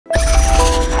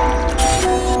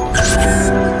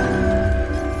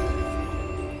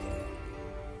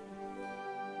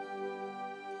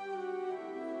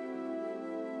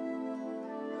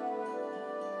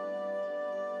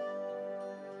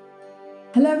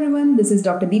everyone, this is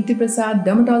Dr. Deepthi Prasad,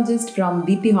 Dermatologist from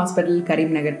Deepthi Hospital,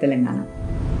 Karimnagar, Telangana.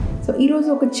 So, this is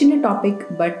a chinna topic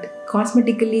but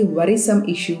cosmetically worrisome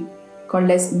issue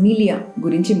called as MILIA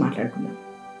గురించి మాట్లాడుకుందాం.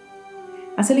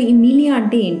 అసలు ఈ MILIA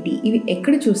అంటే ఏంటి? ఇవి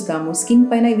ఎక్కడ చూస్తాము? స్కిన్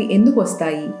పైన ఇవి ఎందుకు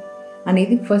వస్తాయి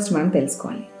అనేది ఫస్ట్ మనం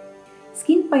తెలుసుకోవాలి.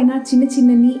 స్కిన్ పైన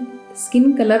చిన్నని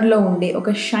స్కిన్ కలర్లో ఉండే ఒక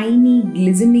షైనీ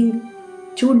గ్లిజనింగ్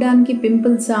చూడ్డానికి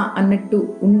పింపుల్సా అన్నట్టు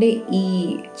ఉండే ఈ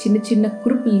చిన్న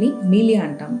కురుపుల్ని MILIA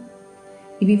అంటాము.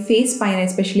 ఇవి ఫేస్ పైన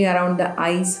especially around the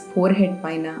ice, four head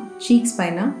పైన, చీక్స్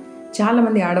పైన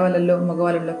చాలామంది ఆడవాళ్ళలో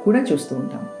మగవాళ్ళలో కూడా చూస్తూ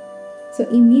ఉంటాం. సో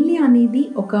ఈ MILIA అనేది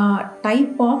ఒక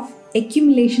type of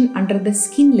accumulation under the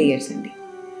skin layers అండి.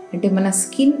 అంటే మన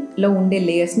స్కిన్లో ఉండే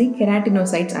లేయర్స్ని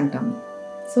కెరాటినోసైట్స్ అంటాము.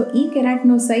 సో ఈ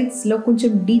కెరాటినోసైట్స్లో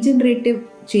కొంచెం డీజనరేటివ్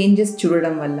చేంజెస్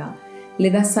చూడడం వల్ల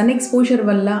లేదా సన్ ఎక్స్పోజర్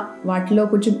వల్ల వాటిలో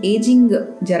కొంచెం ఏజింగ్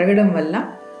జరగడం వల్ల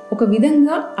ఒక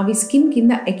విధంగా అవి స్కిన్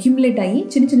కింద అక్యుములేట్ అయ్యి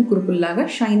చిన్న కురుపుల్లాగా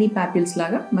షైనీ ప్యాపిల్స్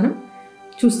లాగా మనం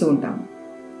చూస్తూ ఉంటాము.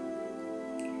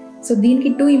 సో దీనికి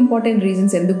 2 ఇంపార్టెంట్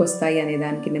రీజన్స్ ఎందుకు వస్తాయి అనే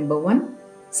దానికి నెంబర్ 1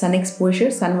 సన్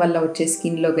ఎక్స్పోజర్, సన్ వల్ల వచ్చే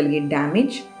స్కిన్లో కలిగే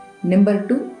డ్యామేజ్. నెంబర్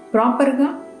 2 ప్రాపర్గా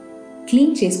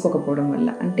క్లీన్ చేసుకోకపోవడం వల్ల.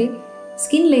 అంటే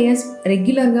స్కిన్ లేయర్స్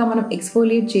రెగ్యులర్గా మనం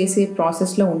ఎక్స్ఫోలియేట్ చేసే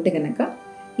ప్రాసెస్లో ఉంటే కనుక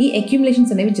ఈ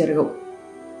అక్యుములేషన్స్ అనేవి జరగవు.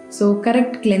 సో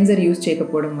కరెక్ట్ క్లెన్జర్ యూజ్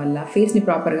చేయకపోవడం వల్ల, ఫేస్ని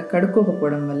ప్రాపర్గా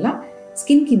కడుక్కోకపోవడం వల్ల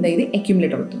స్కిన్ కింద ఇది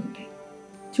అక్యుములేట్ అవుతూ ఉంటాయి.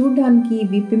 చూడ్డానికి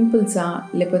ఇవి పింపుల్సా,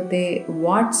 లేకపోతే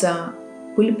వాట్సా,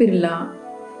 పులిపిరిలా,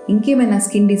 ఇంకేమైనా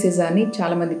స్కిన్ డిసీజా అని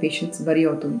చాలామంది పేషెంట్స్ వరీ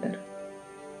అవుతూ ఉంటారు.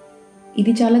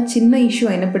 ఇది చాలా చిన్న ఇష్యూ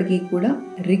అయినప్పటికీ కూడా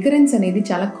రికరెన్స్ అనేది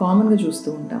చాలా కామన్గా చూస్తూ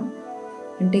ఉంటాం.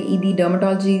 అంటే ఇది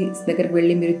డర్మటాలజీ దగ్గరికి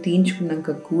వెళ్ళి మీరు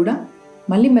తీయించుకున్నాక కూడా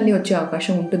మళ్ళీ వచ్చే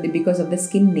అవకాశం ఉంటుంది because of the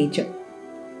skin nature.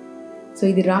 So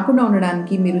ఇది రాకుండా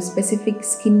ఉండడానికి మీరు స్పెసిఫిక్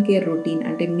స్కిన్ కేర్ రొటీన్,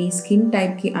 అంటే మీ స్కిన్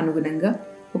టైప్కి అనుగుణంగా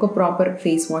ఒక proper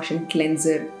face wash and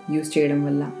cleanser use చేయడం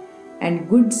వల్ల అండ్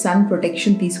గుడ్ సన్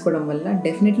ప్రొటెక్షన్ తీసుకోవడం వల్ల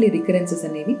డెఫినెట్లీ రికరెన్సెస్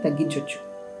అనేవి తగ్గించవచ్చు.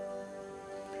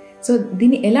 సో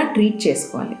దీన్ని ఎలా ట్రీట్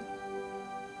చేసుకోవాలి?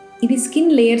 ఇది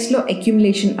స్కిన్ లేయర్స్లో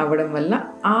అక్యుములేషన్ అవ్వడం వల్ల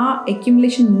ఆ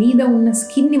అక్యుములేషన్ మీద ఉన్న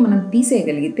స్కిన్ని మనం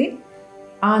తీసేయగలిగితే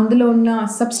అందులో ఉన్న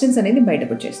సబ్స్టెన్స్ అనేది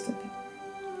బయటకు వచ్చేస్తుంది.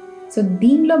 సో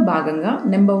దీనిలో భాగంగా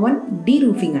నెంబర్ 1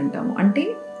 డీరూఫింగ్ అంటాము. అంటే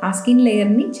ఆ స్కిన్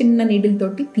లేయర్ని చిన్న నీడిల్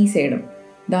తోటి తీసేయడం,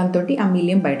 దాంతో ఆ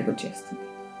MILIA బయటకు వచ్చేస్తుంది.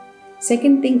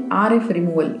 Second thing RF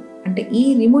removal. అంటే ఈ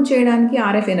రిమూవ్ చేయడానికి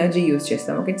RF ఎనర్జీ యూజ్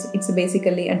చేస్తాం. Okay, it's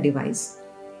basically a device.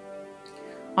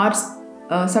 Or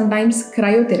sometimes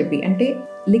cryotherapy, అంటే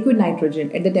liquid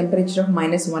nitrogen at the temperature of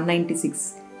 -196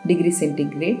 degrees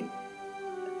Centigrade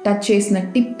touch చేసిన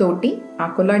టిప్ తోటి ఆ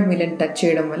కొలాయిడ్ మిలియన్ టచ్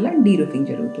చేయడం వల్ల డీరూఫింగ్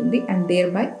జరుగుతుంది and there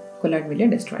by colloid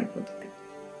million destroy అయిపోతుంది.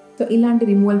 సో ఇలాంటి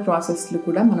రిమూవల్ ప్రాసెస్లు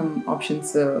కూడా మనం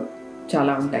ఆప్షన్స్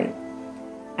చాలా ఉంటాయి.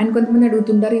 అండ్ కొంతమంది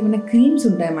అడుగుతుంటారు, ఏమైనా క్రీమ్స్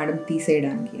ఉంటాయి మేడం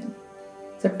తీసేయడానికి అని.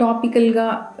 So టాపికల్గా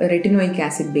retinoic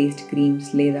acid based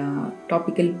creams లేదా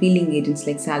topical peeling agents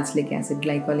like salicylic acid,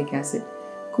 glycolic acid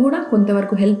కూడా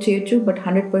కొంతవరకు హెల్ప్ చేయొచ్చు. బట్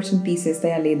 100%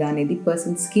 తీసేస్తాయా లేదా అనేది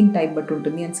పర్సన్ స్కిన్ టైప్ బట్టి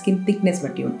ఉంటుంది అండ్ స్కిన్ థిక్నెస్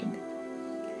బట్టి ఉంటుంది.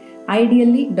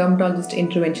 ఐడియల్లీ డర్మటాలజిస్ట్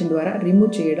ఇంటర్వెన్షన్ ద్వారా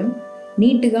రిమూవ్ చేయడం,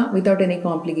 నీట్గా వితౌట్ ఎనీ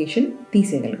కాంప్లికేషన్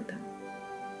తీసేయగలుగుతాం.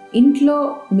 ఇంట్లో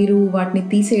మీరు వాటిని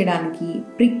తీసేయడానికి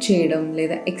ప్రిక్ చేయడం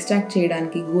లేదా ఎక్స్ట్రాక్ట్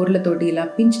చేయడానికి గోర్లతోటి ఇలా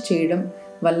పించ్ చేయడం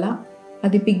వల్ల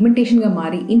అది పిగ్మెంటేషన్గా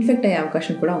మారి ఇన్ఫెక్ట్ అయ్యే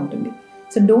అవకాశం కూడా ఉంటుంది.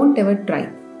 So don't ever try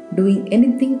doing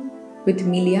anything with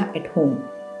MILIA at home.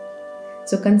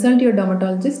 So consult your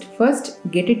dermatologist first,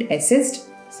 get it assessed.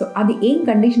 So అది ఏం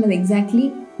కండిషన్ అది ఎగ్జాక్ట్లీ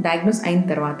డయాగ్నోస్ అయిన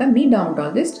తర్వాత మీ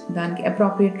డర్మటాలజిస్ట్ దానికి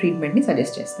అప్రోప్రియేట్ ట్రీట్మెంట్ని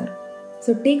సజెస్ట్ చేస్తారు.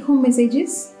 So take home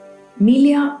messages: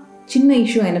 MILIA చిన్న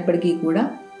ఇష్యూ అయినప్పటికీ కూడా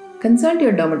consult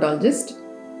your dermatologist,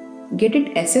 get it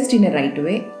assessed in a right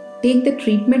way, take the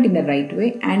treatment in a right way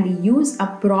and use a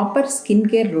proper skin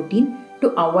care routine to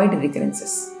avoid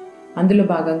recurrences. అందులో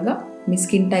భాగంగా మీ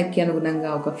skin టైప్కి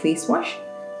అనుగుణంగా ఒక face wash,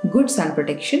 good sun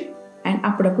protection and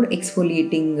అప్పుడప్పుడు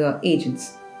exfoliating agents.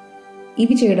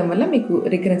 ఇవి చేయడం వల్ల మీకు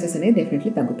recurrences అనేవి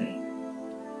డెఫినెట్లీ తగ్గుతాయి.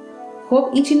 హోప్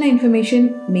ఈ చిన్న ఇన్ఫర్మేషన్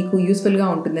మీకు యూస్ఫుల్గా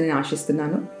ఉంటుందని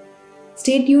ఆశిస్తున్నాను.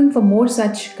 Stay tune for more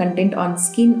such content on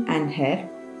skin and hair.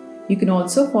 You can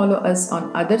also follow us on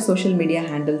other social media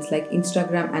handles like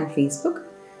Instagram and Facebook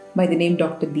by the name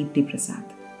Dr. Deepthi Prasad.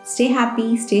 Stay happy,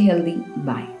 stay healthy.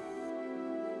 Bye.